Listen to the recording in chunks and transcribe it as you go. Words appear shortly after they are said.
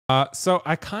So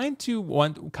I kind of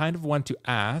want to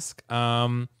ask,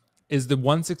 is the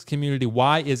 1/6 community,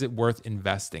 why is it worth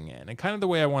investing in? And kind of the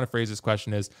way I want to phrase this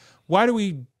question is, why do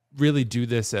we really do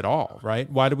this at all, right?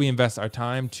 Why do we invest our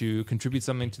time to contribute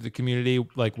something to the community?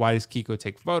 Like, why does Kiko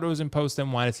take photos and post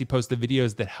them? Why does he post the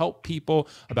videos that help people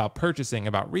about purchasing,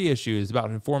 about reissues, about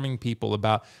informing people,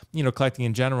 about, collecting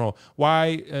in general?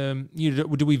 Why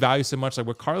do we value so much like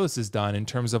what Carlos has done in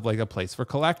terms of like a place for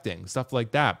collecting, stuff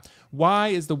like that? Why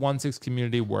is the 1/6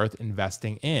 community worth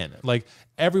investing in? Like,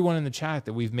 everyone in the chat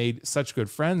that we've made such good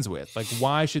friends with, like,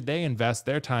 why should they invest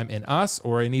their time in us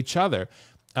or in each other?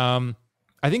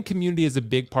 I think community is a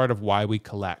big part of why we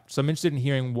collect. So I'm interested in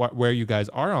hearing where you guys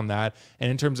are on that, and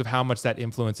in terms of how much that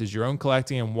influences your own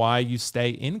collecting and why you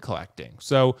stay in collecting.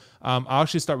 So I'll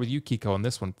actually start with you, Kiko, on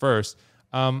this one first.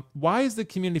 Why is the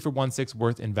community for 1/6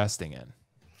 worth investing in?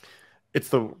 It's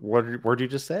the word you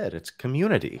just said. It's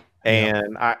community.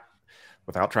 And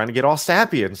without trying to get all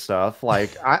sappy and stuff,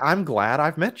 like I'm glad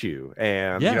I've met you.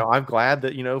 And, I'm glad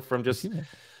that, from just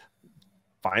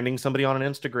finding somebody on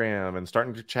an Instagram and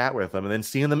starting to chat with them and then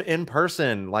seeing them in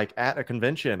person, like at a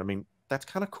convention. I mean, that's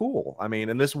kind of cool. I mean,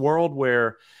 in this world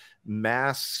where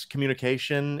mass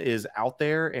communication is out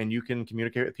there and you can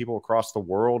communicate with people across the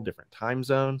world, different time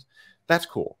zones, that's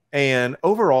cool. And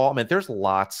overall, I mean, there's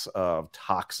lots of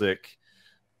toxic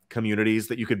communities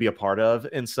that you could be a part of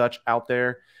and such out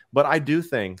there. But I do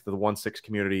think that the 1/6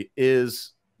 community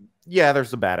is,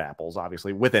 there's the bad apples,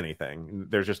 obviously, with anything.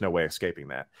 There's just no way escaping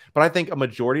that. But I think a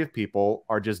majority of people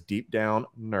are just deep down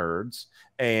nerds.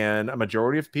 And a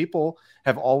majority of people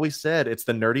have always said it's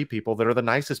the nerdy people that are the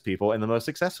nicest people and the most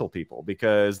successful people,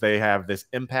 because they have this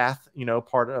empath,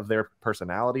 part of their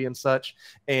personality and such.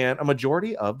 And a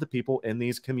majority of the people in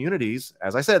these communities,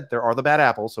 as I said, there are the bad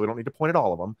apples, so we don't need to point at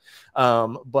all of them.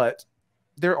 But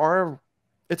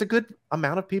it's a good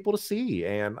amount of people to see.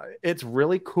 And it's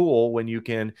really cool when you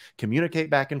can communicate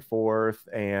back and forth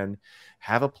and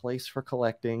have a place for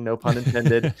collecting, no pun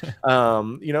intended.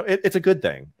 It's a good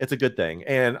thing. It's a good thing.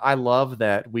 And I love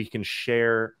that we can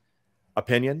share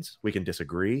opinions. We can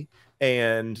disagree.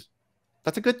 And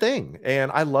that's a good thing.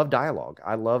 And I love dialogue.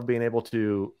 I love being able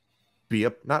to be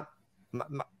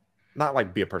not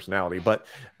like be a personality, but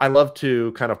I love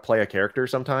to kind of play a character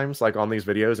sometimes, like on these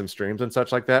videos and streams and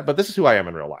such like that. But this is who I am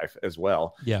in real life as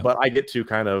well. Yeah. But I get to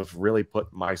kind of really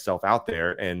put myself out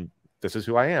there, and this is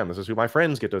who I am. This is who my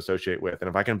friends get to associate with. And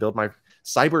if I can build my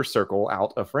cyber circle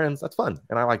out of friends, that's fun.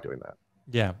 And I like doing that.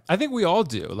 Yeah, I think we all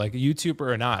do, like YouTuber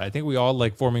or not. I think we all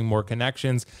like forming more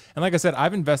connections. And like I said,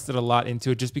 I've invested a lot into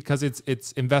it just because it's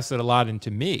invested a lot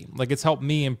into me. Like, it's helped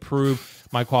me improve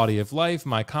my quality of life,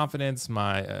 my confidence,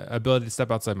 my ability to step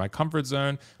outside my comfort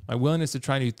zone, my willingness to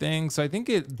try new things. So I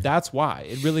think that's why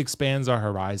it really expands our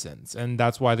horizons. And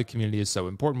that's why the community is so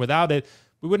important. Without it,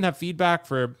 we wouldn't have feedback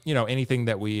for, anything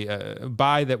that we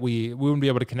buy, that we wouldn't be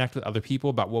able to connect with other people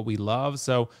about what we love.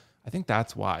 So I think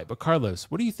that's why. But Carlos,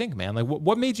 what do you think, man? Like,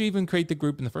 what made you even create the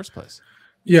group in the first place?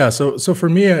 Yeah. So for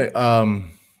me, I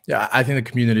think the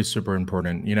community is super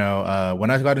important.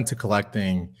 When I got into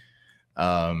collecting,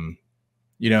 I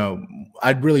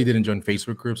really didn't join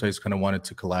Facebook groups. I just kind of wanted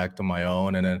to collect on my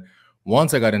own. And then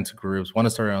once I got into groups, once I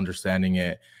started understanding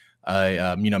it,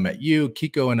 I, met you,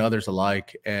 Kiko, and others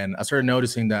alike. And I started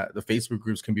noticing that the Facebook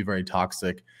groups can be very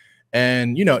toxic.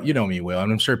 And you know me, Will,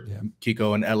 and I'm sure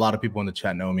Kiko and a lot of people in the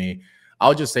chat know me.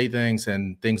 I'll just say things,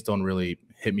 and things don't really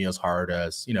hit me as hard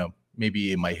as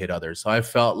maybe it might hit others. So I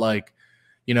felt like,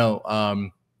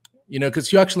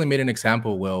 because you actually made an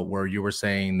example, Will, where you were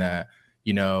saying that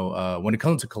when it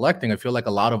comes to collecting, I feel like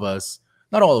a lot of us,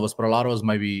 not all of us, but a lot of us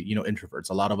might be introverts.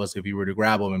 A lot of us, if you were to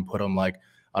grab them and put them like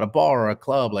at a bar or a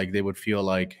club, like they would feel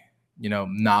like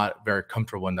not very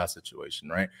comfortable in that situation,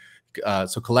 right?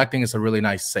 So collecting is a really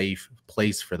nice, safe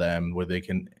place for them where they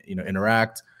can,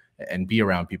 interact and be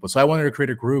around people. So I wanted to create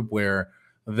a group where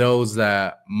those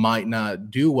that might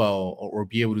not do well or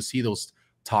be able to see those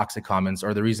toxic comments,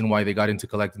 or the reason why they got into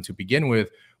collecting to begin with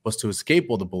was to escape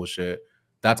all the bullshit.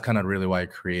 That's kind of really why I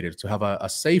created, to have a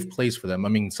safe place for them. I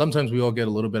mean, sometimes we all get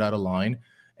a little bit out of line,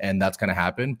 and that's going to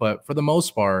happen. But for the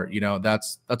most part,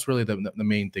 that's really the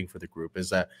main thing for the group, is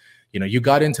that you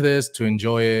got into this to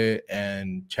enjoy it,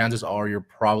 and chances are you're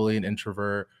probably an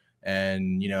introvert,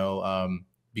 and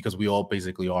because we all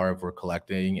basically are if we're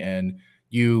collecting, and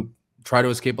you try to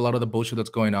escape a lot of the bullshit that's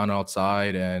going on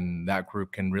outside, and that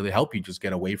group can really help you just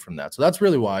get away from that. So that's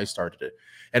really why I started it.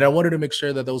 And I wanted to make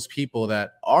sure that those people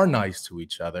that are nice to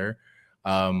each other,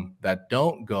 that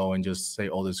don't go and just say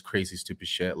all this crazy stupid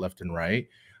shit left and right,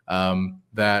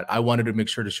 that I wanted to make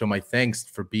sure to show my thanks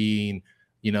for being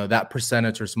you know, that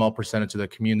percentage or small percentage of the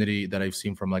community that I've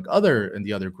seen from like in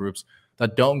the other groups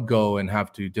that don't go and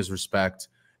have to disrespect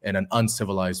in an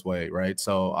uncivilized way, right?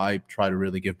 So I try to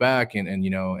really give back and you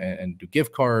know, and do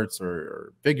gift cards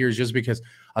or figures, just because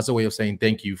as a way of saying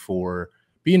thank you for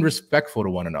being respectful to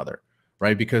one another,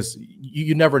 right? Because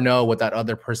you never know what that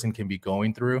other person can be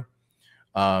going through,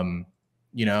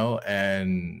 you know,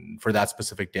 and for that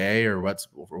specific day or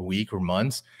week or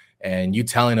months, and you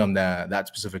telling them that that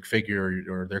specific figure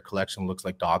or their collection looks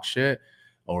like dog shit,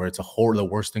 or it's the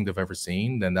worst thing they've ever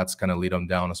seen, then that's going to lead them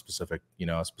down a specific, you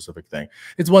know, a specific thing.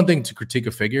 It's one thing to critique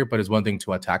a figure, but it's one thing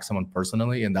to attack someone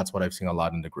personally. And that's what I've seen a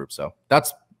lot in the group. So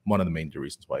that's one of the main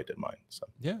reasons why I did mine. So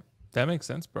yeah, that makes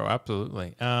sense, bro.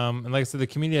 Absolutely. And like I said, the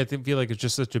community, feel like it's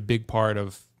just such a big part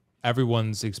of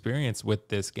everyone's experience with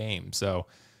this game. So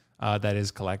that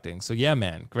is collecting. So yeah,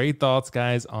 man, great thoughts,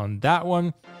 guys, on that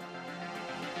one.